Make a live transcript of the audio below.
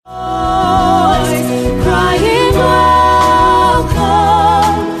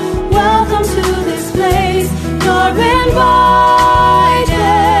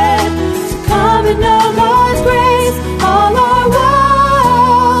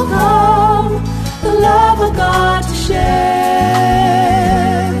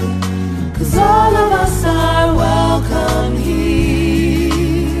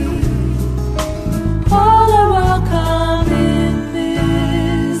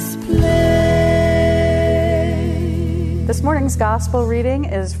This morning's gospel reading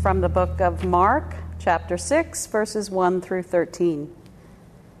is from the book of Mark, chapter 6, verses 1 through 13.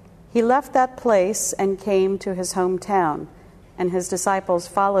 He left that place and came to his hometown, and his disciples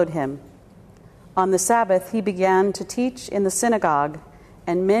followed him. On the Sabbath, he began to teach in the synagogue,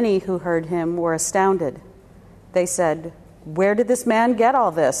 and many who heard him were astounded. They said, "Where did this man get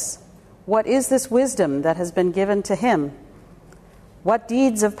all this? What is this wisdom that has been given to him? What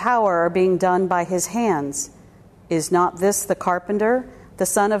deeds of power are being done by his hands? Is not this the carpenter, the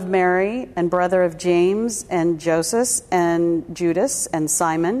son of Mary, and brother of James, and Joseph, and Judas, and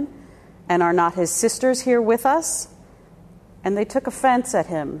Simon? And are not his sisters here with us?" And they took offense at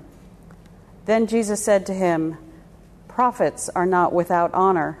him. Then Jesus said to him, "Prophets are not without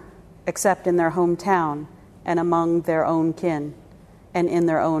honor, except in their hometown, and among their own kin, and in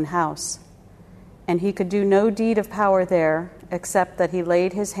their own house." And he could do no deed of power there, except that he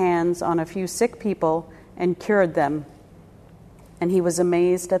laid his hands on a few sick people and cured them. And he was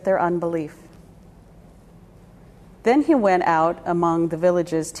amazed at their unbelief. Then he went out among the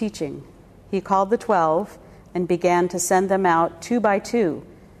villages teaching. He called the 12 and began to send them out 2 by 2,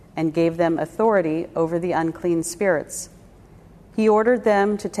 and gave them authority over the unclean spirits. He ordered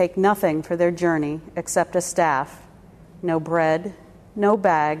them to take nothing for their journey except a staff, no bread, no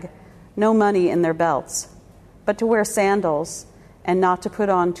bag, no money in their belts, but to wear sandals and not to put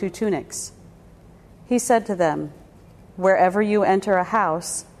on 2 tunics. He said to them, "Wherever you enter a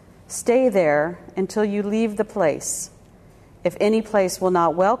house, stay there until you leave the place. If any place will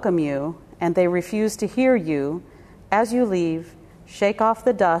not welcome you, and they refuse to hear you, as you leave, shake off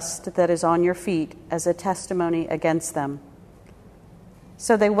the dust that is on your feet as a testimony against them."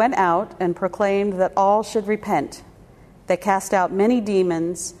 So they went out and proclaimed that all should repent. They cast out many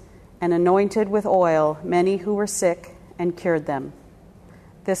demons and anointed with oil many who were sick and cured them.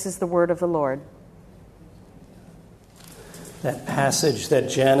 This is the word of the Lord. That passage that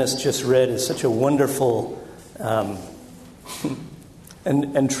Janice just read is such a wonderful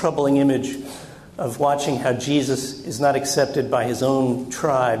and troubling image of watching how Jesus is not accepted by his own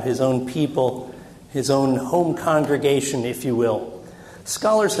tribe, his own people, his own home congregation, if you will.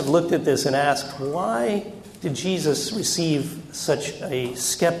 Scholars have looked at this and asked, why did Jesus receive such a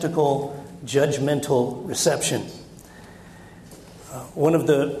skeptical, judgmental reception? One of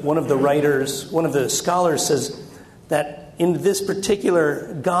the scholars says that in this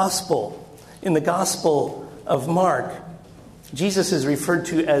particular gospel, in the Gospel of Mark, Jesus is referred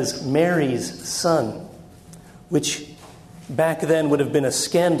to as Mary's son, which back then would have been a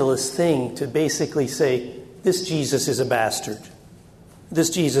scandalous thing to basically say, this Jesus is a bastard.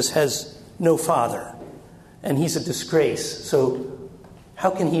 This Jesus has no father, and he's a disgrace. So how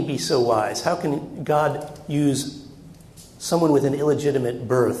can he be so wise? How can God use someone with an illegitimate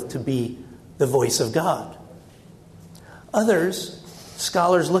birth to be the voice of God? Others,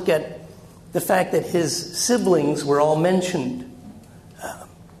 scholars, look at the fact that his siblings were all mentioned.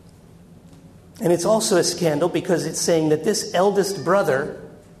 And it's also a scandal because it's saying that this eldest brother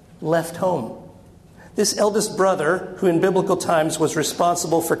left home. This eldest brother, who in biblical times was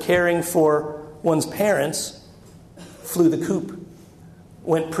responsible for caring for one's parents, flew the coop,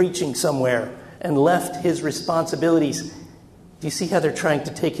 went preaching somewhere, and left his responsibilities. Do you see how they're trying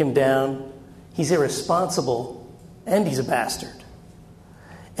to take him down? He's irresponsible. And he's a bastard.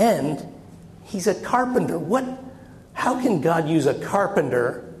 And he's a carpenter. How can God use a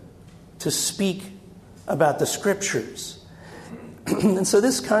carpenter to speak about the scriptures? And so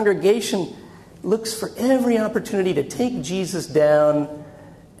this congregation looks for every opportunity to take Jesus down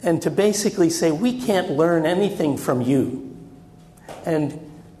and to basically say, we can't learn anything from you, and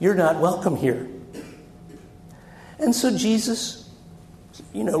you're not welcome here. And so Jesus,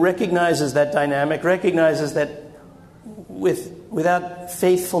 recognizes that dynamic, recognizes that without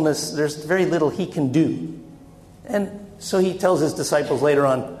faithfulness, there's very little he can do. And so he tells his disciples later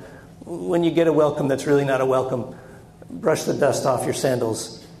on, when you get a welcome that's really not a welcome, brush the dust off your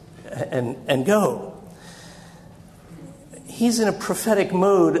sandals and go. He's in a prophetic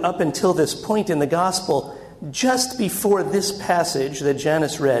mode up until this point in the gospel. Just before this passage that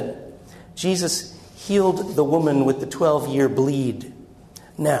Janice read, Jesus healed the woman with the 12-year bleed.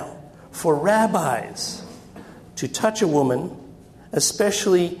 Now, for rabbis to touch a woman,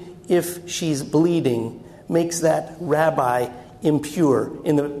 especially if she's bleeding, makes that rabbi impure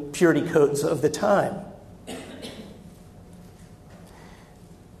in the purity codes of the time.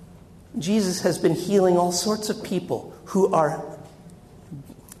 Jesus has been healing all sorts of people who are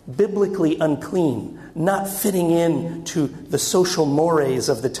biblically unclean, not fitting into the social mores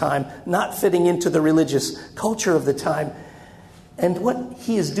of the time, not fitting into the religious culture of the time. And what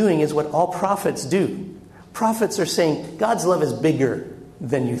he is doing is what all prophets do. Prophets are saying God's love is bigger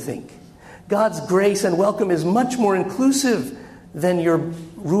than you think. God's grace and welcome is much more inclusive than your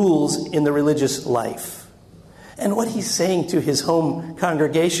rules in the religious life. And what he's saying to his home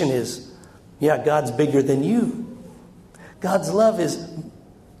congregation is, yeah, God's bigger than you. God's love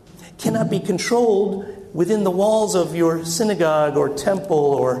cannot be controlled within the walls of your synagogue or temple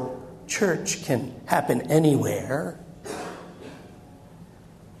or church. Can happen anywhere.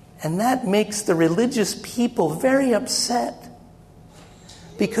 And that makes the religious people very upset.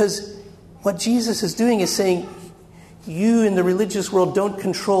 Because what Jesus is doing is saying, you in the religious world don't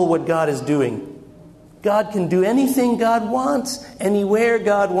control what God is doing. God can do anything God wants, anywhere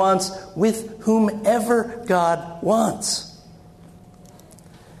God wants, with whomever God wants.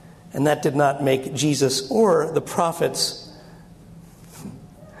 And that did not make Jesus or the prophets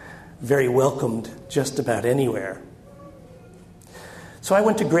very welcomed just about anywhere. So I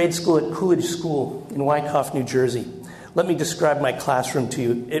went to grade school at Coolidge School in Wyckoff, New Jersey. Let me describe my classroom to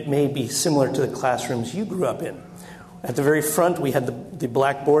you. It may be similar to the classrooms you grew up in. At the very front, we had the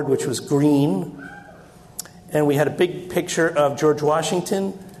blackboard, which was green. And we had a big picture of George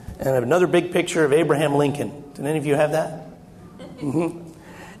Washington and another big picture of Abraham Lincoln. Did any of you have that? Mm-hmm.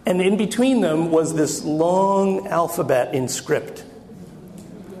 And in between them was this long alphabet in script.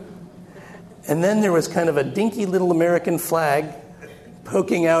 And then there was kind of a dinky little American flag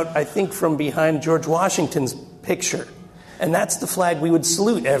poking out, I think, from behind George Washington's picture. And that's the flag we would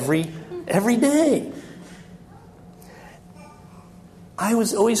salute every day. I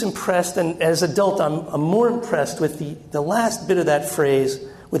was always impressed, and as an adult, I'm more impressed with the last bit of that phrase,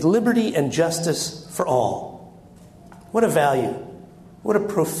 with liberty and justice for all. What a value. What a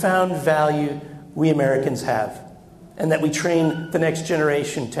profound value we Americans have, and that we train the next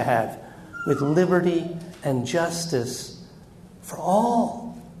generation to have, with liberty and justice for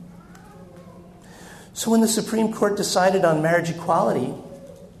all. So when the Supreme Court decided on marriage equality,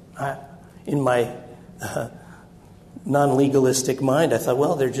 in my non-legalistic mind, I thought,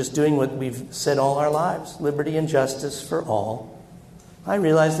 well, they're just doing what we've said all our lives, liberty and justice for all. I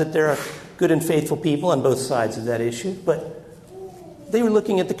realized that there are good and faithful people on both sides of that issue, but they were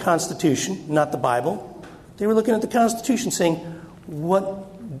looking at the Constitution, not the Bible. They were looking at the Constitution saying, what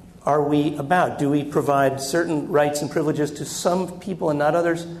are we about? Do we provide certain rights and privileges to some people and not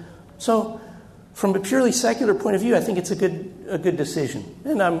others? So from a purely secular point of view, I think it's a good decision.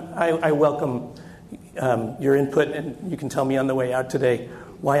 And I welcome your input, and you can tell me on the way out today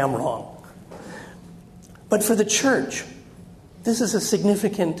why I'm wrong. But for the church, this is a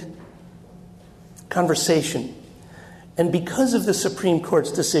significant conversation. And because of the Supreme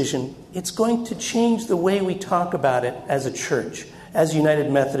Court's decision, it's going to change the way we talk about it as a church, as United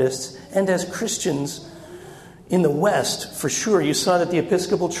Methodists, and as Christians in the West, for sure. You saw that the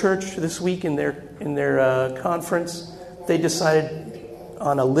Episcopal Church this week in their conference, they decided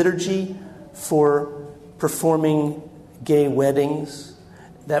on a liturgy for performing gay weddings.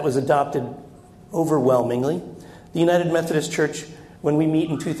 That was adopted overwhelmingly. The United Methodist Church, when we meet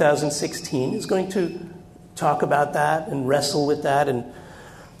in 2016, is going to talk about that and wrestle with that and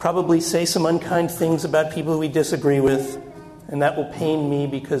probably say some unkind things about people we disagree with. And that will pain me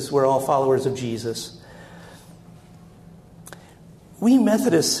because we're all followers of Jesus. We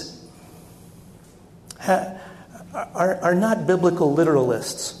Methodists are not biblical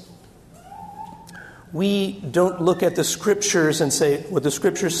literalists. We don't look at the Scriptures and say what the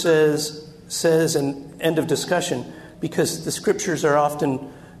Scripture says and end of discussion, because the Scriptures are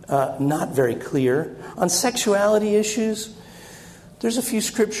often not very clear. On sexuality issues, there's a few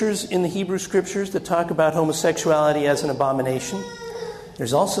scriptures in the Hebrew Scriptures that talk about homosexuality as an abomination.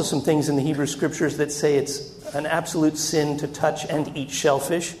 There's also some things in the Hebrew Scriptures that say it's an absolute sin to touch and eat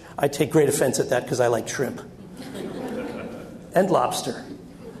shellfish. I take great offense at that because I like shrimp and lobster.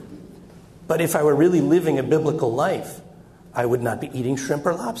 But if I were really living a biblical life, I would not be eating shrimp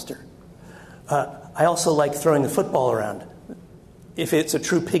or lobster. I also like throwing the football around. If it's a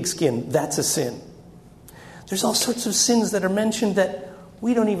true pigskin, that's a sin. There's all sorts of sins that are mentioned that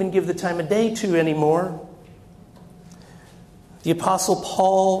we don't even give the time of day to anymore. The Apostle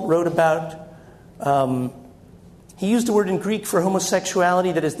Paul wrote about, he used a word in Greek for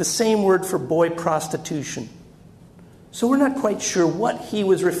homosexuality that is the same word for boy prostitution. So we're not quite sure what he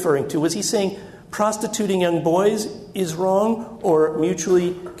was referring to. Was he saying prostituting young boys is wrong, or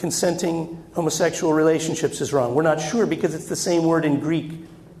mutually consenting homosexual relationships is wrong? We're not sure because it's the same word in Greek.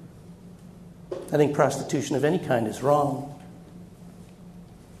 I think prostitution of any kind is wrong.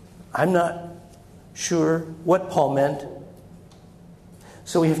 I'm not sure what Paul meant.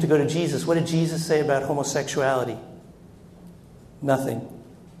 So we have to go to Jesus. What did Jesus say about homosexuality? Nothing.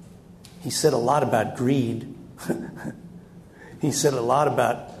 He said a lot about greed. He said a lot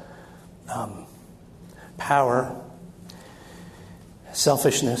about power,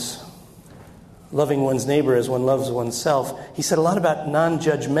 selfishness, loving one's neighbor as one loves oneself. He said a lot about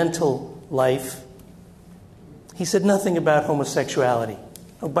non-judgmental life. He said nothing about homosexuality.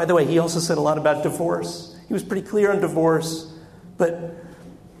 Oh, by the way, he also said a lot about divorce. He was pretty clear on divorce, but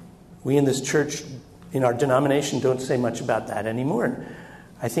we in this church, in our denomination, don't say much about that anymore. And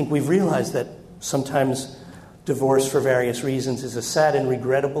I think we've realized that sometimes divorce for various reasons is a sad and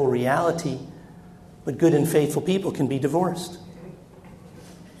regrettable reality, but good and faithful people can be divorced.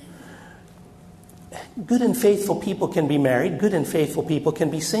 Good and faithful people can be married. Good and faithful people can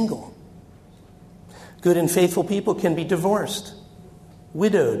be single. Good and faithful people can be divorced,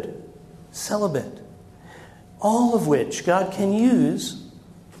 widowed, celibate. All of which God can use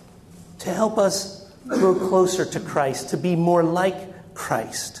to help us grow closer to Christ, to be more like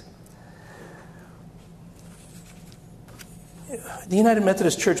Christ. The United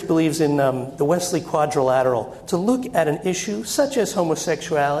Methodist Church believes in the Wesley Quadrilateral, to look at an issue such as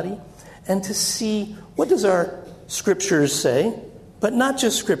homosexuality and to see what does our scriptures say, but not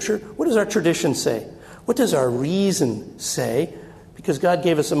just scripture, what does our tradition say? What does our reason say? Because God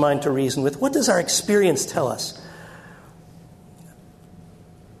gave us a mind to reason with. What does our experience tell us?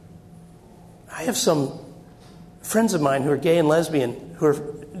 I have some friends of mine who are gay and lesbian, who are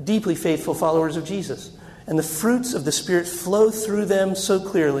deeply faithful followers of Jesus. And the fruits of the Spirit flow through them so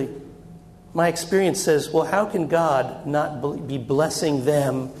clearly. My experience says, well, how can God not be blessing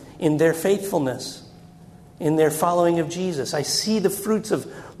them in their faithfulness, in their following of Jesus? I see the fruits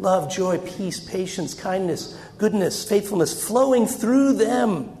of love, joy, peace, patience, kindness, goodness, faithfulness flowing through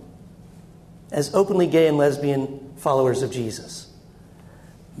them as openly gay and lesbian followers of Jesus.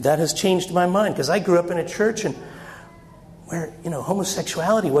 That has changed my mind, because I grew up in a church where,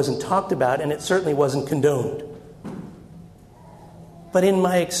 homosexuality wasn't talked about, and it certainly wasn't condoned. But in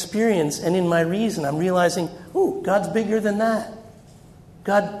my experience and in my reason, I'm realizing, God's bigger than that.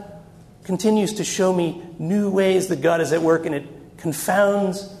 God continues to show me new ways that God is at work, and it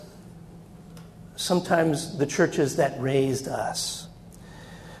confounds sometimes the churches that raised us.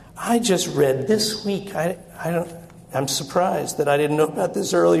 I just read this week, I'm surprised that I didn't know about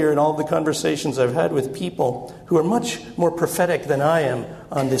this earlier in all the conversations I've had with people who are much more prophetic than I am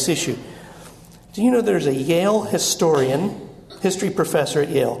on this issue. Do you know there's a Yale historian, history professor at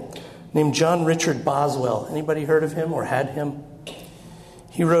Yale, named John Richard Boswell? Anybody heard of him or had him?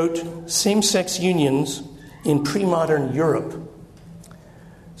 He wrote Same-Sex Unions in Pre-Modern Europe.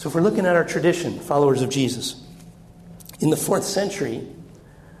 So if we're looking at our tradition, followers of Jesus, in the 4th century,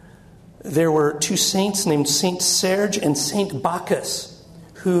 there were two saints named Saint Serge and Saint Bacchus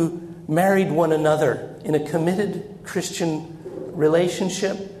who married one another in a committed Christian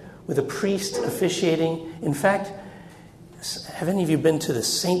relationship with a priest officiating. In fact, have any of you been to the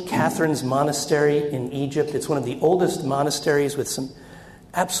St. Catherine's Monastery in Egypt? It's one of the oldest monasteries with some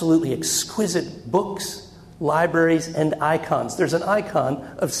absolutely exquisite books, libraries, and icons. There's an icon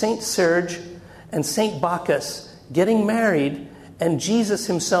of Saint Serge and Saint Bacchus getting married, and Jesus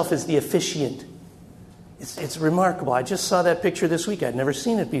himself is the officiant. It's remarkable. I just saw that picture this week. I'd never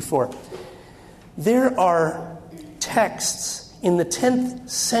seen it before. There are texts in the 10th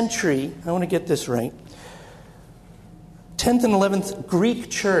century, I want to get this right, 10th and 11th Greek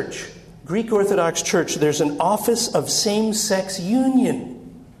church, Greek Orthodox church, there's an office of same-sex union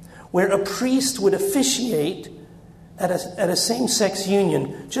where a priest would officiate at a same-sex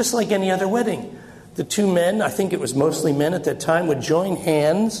union just like any other wedding. The two men, I think it was mostly men at that time, would join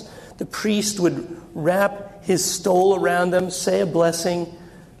hands. The priest would wrap his stole around them, say a blessing,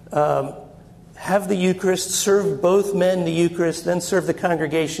 have the Eucharist, serve both men the Eucharist, then serve the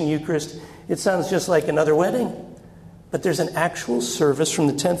congregation Eucharist. It sounds just like another wedding. But there's an actual service from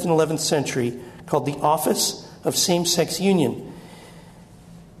the 10th and 11th century called the Office of Same-Sex Union.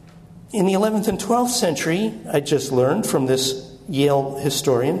 In the 11th and 12th century, I just learned from this Yale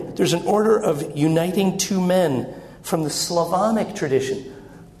historian, there's an order of uniting two men from the Slavonic tradition,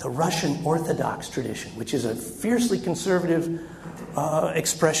 the Russian Orthodox tradition, which is a fiercely conservative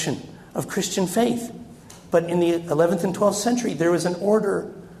expression of Christian faith. But in the 11th and 12th century, there was an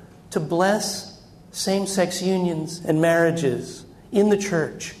order to bless same-sex unions and marriages in the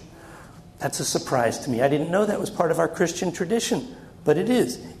church. That's a surprise to me. I didn't know that was part of our Christian tradition, but it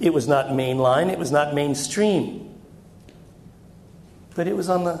is. It was not mainline, it was not mainstream. But it was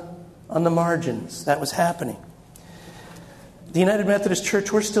on the margins. That was happening. The United Methodist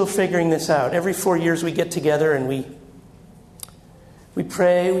Church, we're still figuring this out. Every 4 years we get together and we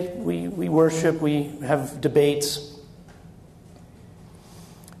pray, we worship, we have debates.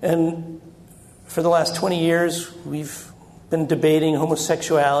 And for the last 20 years, we've been debating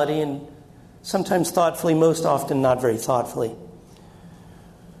homosexuality, and sometimes thoughtfully, most often not very thoughtfully.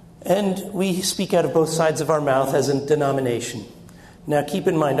 And we speak out of both sides of our mouth as a denomination. Now, keep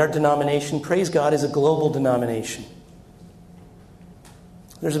in mind, our denomination, praise God, is a global denomination.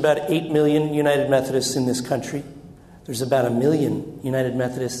 There's about 8 million United Methodists in this country. There's about 1 million United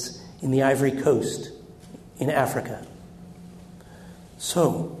Methodists in the Ivory Coast, in Africa.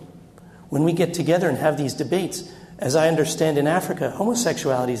 So, when we get together and have these debates, as I understand in Africa,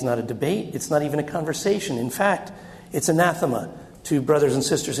 homosexuality is not a debate. It's not even a conversation. In fact, it's anathema to brothers and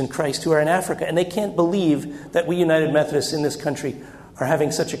sisters in Christ who are in Africa. And they can't believe that we United Methodists in this country are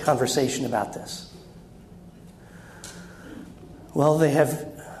having such a conversation about this. Well, they have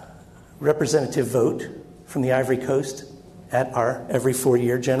representative vote from the Ivory Coast at our every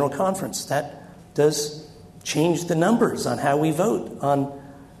 4-year general conference. That does change the numbers on how we vote on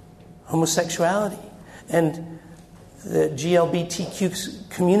homosexuality. And the GLBTQ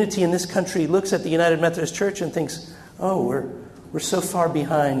community in this country looks at the United Methodist Church and thinks, oh, we're so far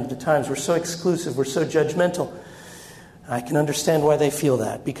behind the times, we're so exclusive, we're so judgmental. I can understand why they feel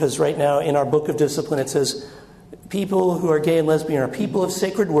that, because right now in our book of discipline it says, people who are gay and lesbian are people of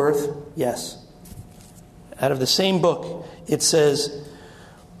sacred worth. Yes. Out of the same book, it says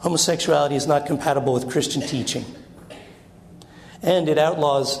homosexuality is not compatible with Christian teaching. And it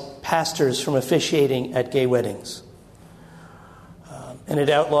outlaws pastors from officiating at gay weddings. And it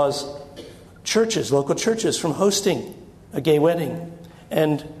outlaws churches, local churches, from hosting a gay wedding.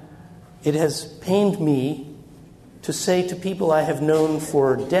 And it has pained me to say to people I have known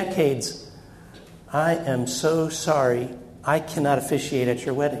for decades, I am so sorry, I cannot officiate at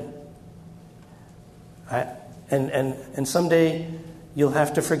your wedding. And someday you'll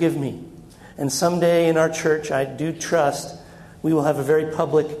have to forgive me. And someday in our church, I do trust, we will have a very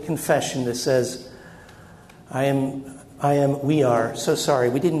public confession that says, we are so sorry,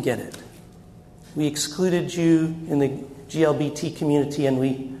 we didn't get it. We excluded you in the GLBT community, and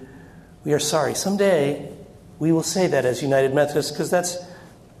we are sorry. Someday we will say that as United Methodists, because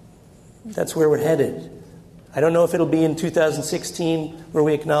that's where we're headed. I don't know if it'll be in 2016 where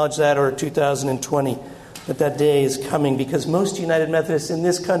we acknowledge that, or 2020, but that day is coming, because most United Methodists in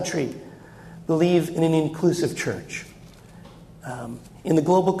this country believe in an inclusive church. In the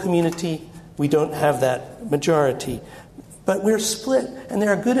global community, we don't have that majority. But we're split, and there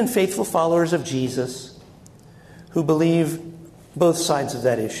are good and faithful followers of Jesus who believe both sides of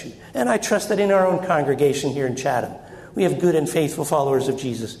that issue. And I trust that in our own congregation here in Chatham, we have good and faithful followers of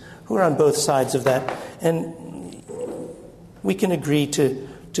Jesus who are on both sides of that. And we can agree to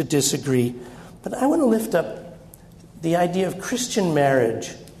disagree. But I want to lift up the idea of Christian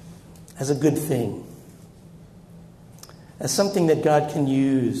marriage as a good thing, as something that God can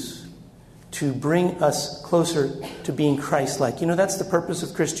use to bring us closer to being Christ-like. You know, that's the purpose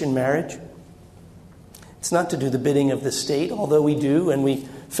of Christian marriage. It's not to do the bidding of the state, although we do, and we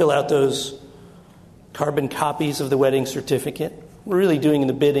fill out those carbon copies of the wedding certificate. We're really doing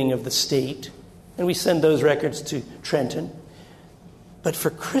the bidding of the state, and we send those records to Trenton. But for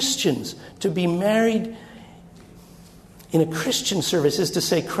Christians, to be married in a Christian service is to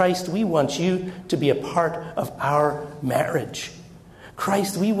say, Christ, we want you to be a part of our marriage.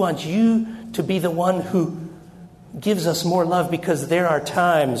 Christ, we want you to be the one who gives us more love, because there are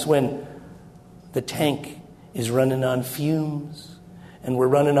times when the tank is running on fumes and we're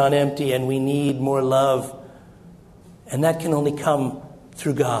running on empty and we need more love. And that can only come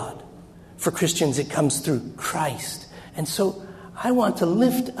through God. For Christians, it comes through Christ. And so I want to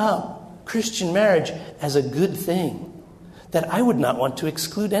lift up Christian marriage as a good thing that I would not want to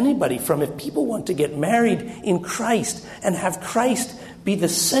exclude anybody from. If people want to get married in Christ and have Christ be the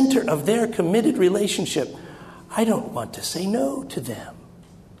center of their committed relationship, I don't want to say no to them.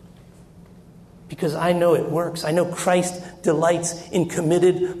 Because I know it works. I know Christ delights in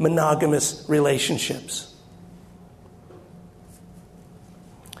committed, monogamous relationships.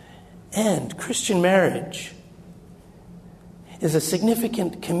 And Christian marriage is a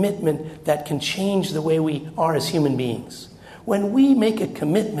significant commitment that can change the way we are as human beings. When we make a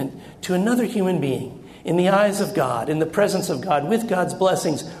commitment to another human being, in the eyes of God, in the presence of God, with God's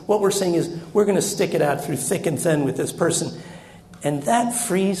blessings, what we're saying is we're going to stick it out through thick and thin with this person. And that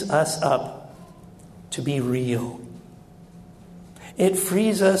frees us up to be real. It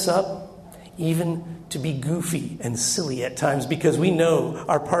frees us up even to be goofy and silly at times, because we know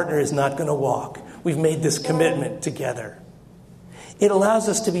our partner is not going to walk. We've made this commitment together. It allows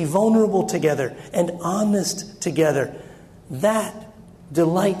us to be vulnerable together and honest together. That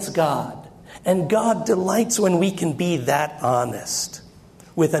delights God. And God delights when we can be that honest.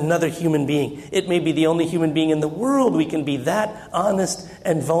 with another human being. It may be the only human being in the world we can be that honest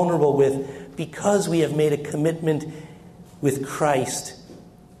and vulnerable with because we have made a commitment with Christ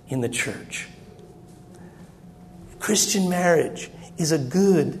in the church. Christian marriage is a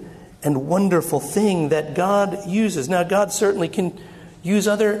good and wonderful thing that God uses. Now, God certainly can use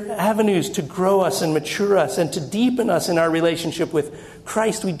other avenues to grow us and mature us and to deepen us in our relationship with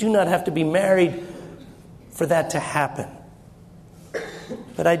Christ. We do not have to be married for that to happen.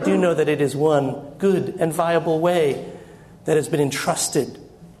 But I do know that it is one good and viable way that has been entrusted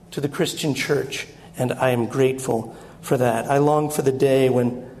to the Christian church, and I am grateful for that. I long for the day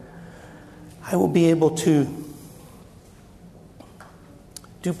when I will be able to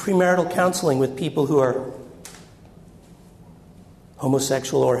do premarital counseling with people who are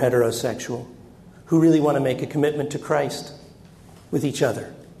homosexual or heterosexual, who really want to make a commitment to Christ with each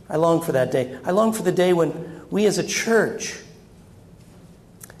other. I long for that day. I long for the day when we as a church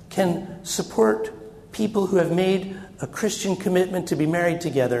can support people who have made a Christian commitment to be married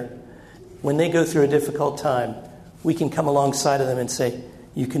together. When they go through a difficult time, we can come alongside of them and say,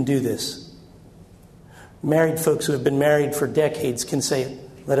 you can do this. Married folks who have been married for decades can say,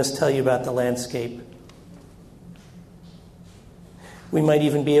 let us tell you about the landscape. We might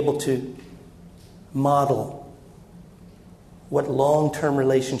even be able to model what long-term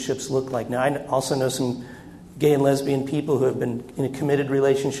relationships look like. Now, I also know some gay and lesbian people who have been in a committed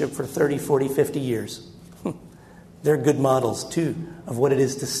relationship for 30, 40, 50 years. They're good models, too, of what it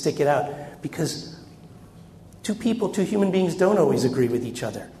is to stick it out. Because two human beings don't always agree with each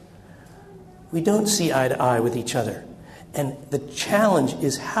other. We don't see eye to eye with each other. And the challenge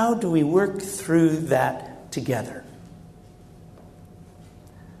is, how do we work through that together?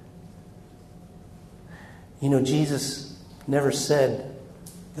 You know, Jesus never said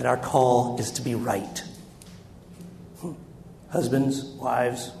that our call is to be right. Husbands,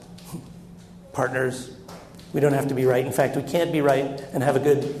 wives, partners, we don't have to be right. In fact, we can't be right and have a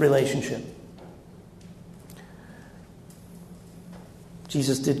good relationship.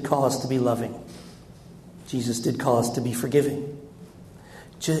 Jesus did call us to be loving. Jesus did call us to be forgiving.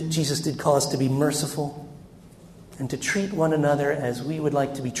 Jesus did call us to be merciful and to treat one another as we would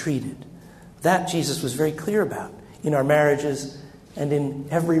like to be treated. That Jesus was very clear about in our marriages and in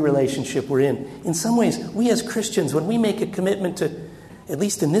every relationship we're in. In some ways, we as Christians, when we make a commitment to, at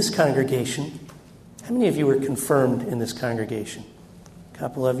least in this congregation, how many of you were confirmed in this congregation? A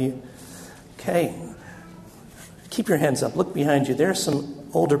couple of you? Okay. Keep your hands up. Look behind you. There are some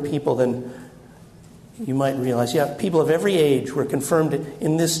older people than you might realize. Yeah, people of every age were confirmed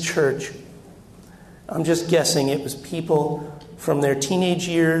in this church. I'm just guessing it was people from their teenage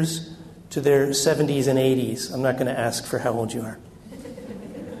years to their 70s and 80s. I'm not going to ask for how old you are.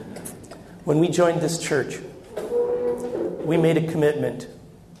 When we joined this church, we made a commitment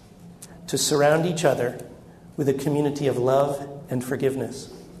to surround each other with a community of love and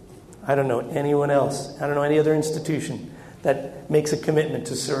forgiveness. I don't know anyone else, I don't know any other institution that makes a commitment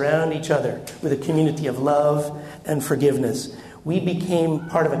to surround each other with a community of love and forgiveness. We became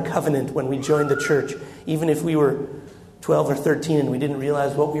part of a covenant when we joined the church, even if we were 12 or 13 and we didn't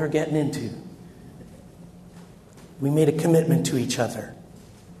realize what we were getting into. We made a commitment to each other.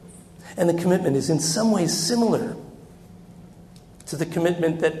 And the commitment is in some ways similar to the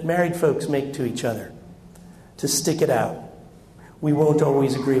commitment that married folks make to each other, to stick it out. We won't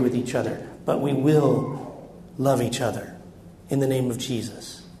always agree with each other, but we will love each other in the name of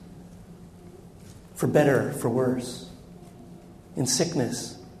Jesus. For better, for worse. In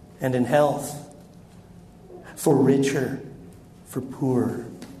sickness and in health. For richer, for poorer.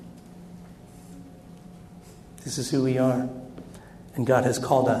 This is who we are. And God has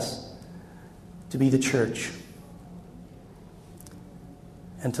called us to be the church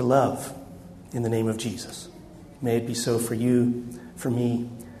and to love in the name of Jesus. May it be so for you, for me,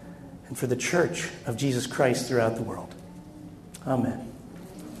 and for the church of Jesus Christ throughout the world. Amen.